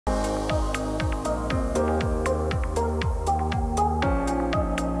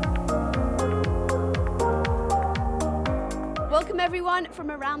everyone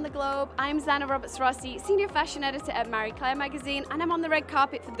from around the globe. I'm Zanna Roberts Rassi, Senior Fashion Editor at Marie Claire magazine, and I'm on the red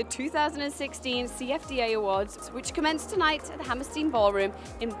carpet for the 2016 CFDA Awards, which commenced tonight at the Hammerstein Ballroom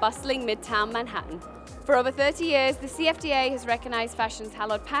in bustling Midtown Manhattan. For over 30 years, the CFDA has recognized fashion's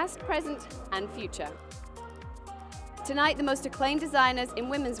hallowed past, present, and future. Tonight, the most acclaimed designers in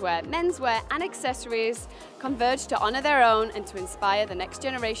women's wear, menswear, and accessories converge to honor their own and to inspire the next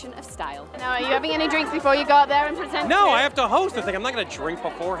generation of style. Now, are you having any drinks before you go out there and present? No, I have to host the thing. I'm not going to drink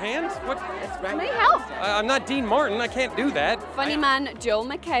beforehand. What? It may help. I'm not Dean Martin. I can't do that. Funny man Joel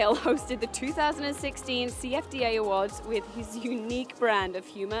McHale hosted the 2016 CFDA Awards with his unique brand of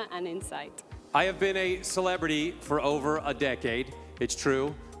humor and insight. I have been a celebrity for over a decade. It's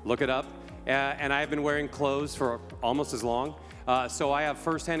true. Look it up. And I have been wearing clothes for almost as long. So I have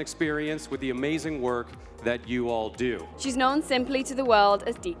firsthand experience with the amazing work that you all do. She's known simply to the world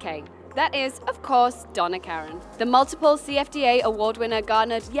as DK. That is, of course, Donna Karan. The multiple CFDA award winner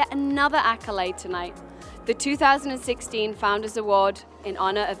garnered yet another accolade tonight. The 2016 Founders Award in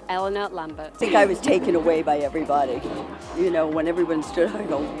honor of Eleanor Lambert. I think I was taken away by everybody. You know, when everyone stood, I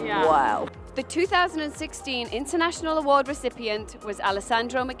go, wow. The 2016 International Award recipient was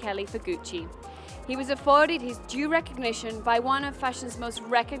Alessandro Michele for Gucci. He was afforded his due recognition by one of fashion's most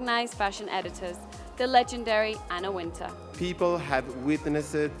recognized fashion editors, the legendary Anna Wintour. People have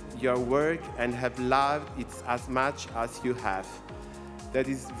witnessed your work and have loved it as much as you have. That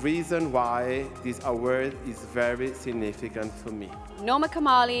is the reason why this award is very significant for me. Norma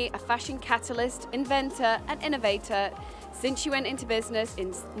Kamali, a fashion catalyst, inventor, and innovator, since she went into business in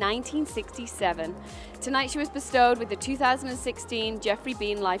 1967. Tonight she was bestowed with the 2016 Jeffrey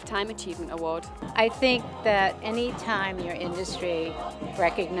Bean Lifetime Achievement Award. I think that any time your industry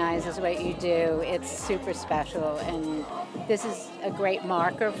recognizes what you do, it's super special, and this is a great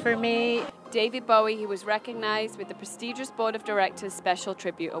marker for me. David Bowie, who was recognized with the prestigious Board of Directors Special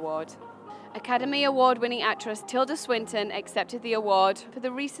Tribute Award. Academy Award-winning actress Tilda Swinton accepted the award for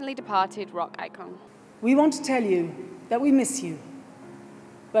the recently departed rock icon. We want to tell you that we miss you,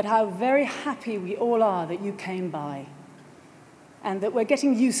 but how very happy we all are that you came by, and that we're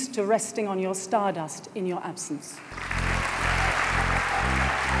getting used to resting on your stardust in your absence.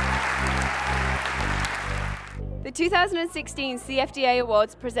 The 2016 CFDA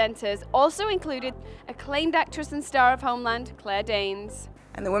Awards presenters also included acclaimed actress and star of Homeland, Claire Danes.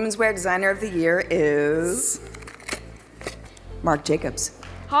 And the Women's Wear Designer of the Year is Marc Jacobs.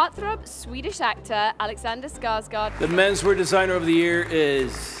 Heartthrob Swedish actor Alexander Skarsgård. The Menswear Designer of the Year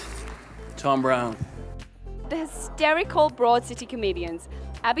is Tom Brown. The hysterical Broad City comedians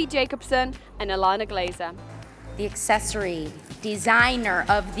Abby Jacobson and Alana Glazer. The Accessory Designer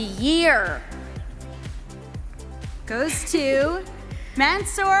of the Year goes to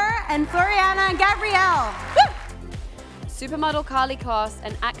Mansour and Floriana and Gabrielle. Supermodel Carly Kloss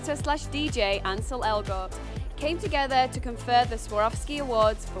and actor/DJ Ansel Elgort came together to confer the Swarovski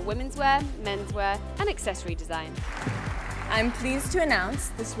Awards for women's wear, menswear, and accessory design. I'm pleased to announce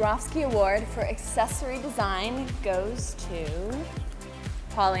the Swarovski Award for accessory design goes to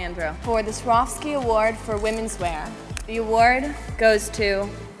Paul Andrew. For the Swarovski Award for women's wear, the award goes to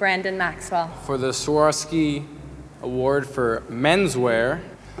Brandon Maxwell. For the Swarovski Award for menswear,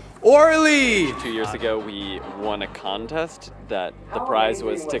 Orly! 2 years ago, we won a contest that the prize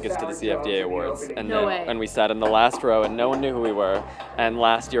was tickets to the CFDA Awards. And we sat in the last row and no one knew who we were. And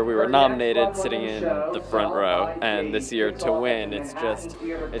last year we were nominated sitting in the front row. And this year to win, it's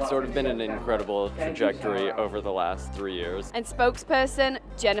sort of been an incredible trajectory over the last 3 years. And spokesperson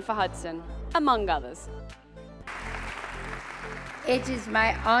Jennifer Hudson, among others. It is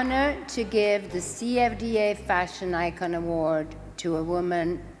my honor to give the CFDA Fashion Icon Award to a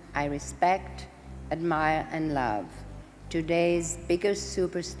woman I respect, admire, and love. Today's biggest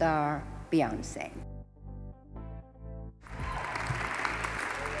superstar, Beyoncé.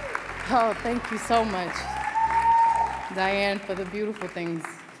 Oh, thank you so much, Diane, for the beautiful things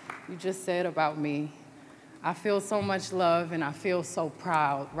you just said about me. I feel so much love and I feel so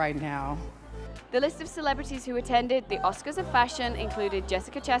proud right now. The list of celebrities who attended the Oscars of Fashion included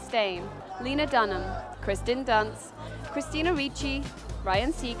Jessica Chastain, Lena Dunham, Kristen Dunst, Christina Ricci,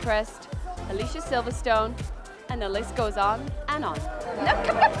 Ryan Seacrest, Alicia Silverstone, and the list goes on and on. No,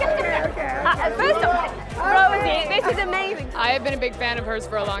 come on, first off, Rosie, this is amazing. I have been a big fan of hers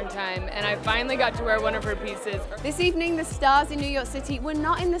for a long time, and I finally got to wear one of her pieces. This evening, the stars in New York City were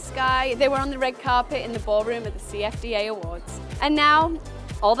not in the sky. They were on the red carpet in the ballroom at the CFDA Awards. And now,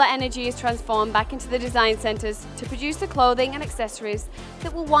 all that energy is transformed back into the design centers to produce the clothing and accessories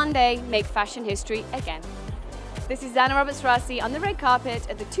that will one day make fashion history again. This is Zanna Roberts Rassi on the red carpet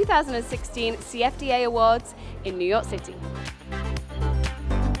at the 2016 CFDA Awards in New York City.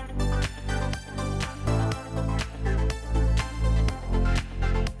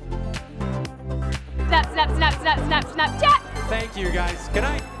 snap, snap, Snapchat. Thank you, guys. Good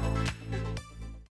night.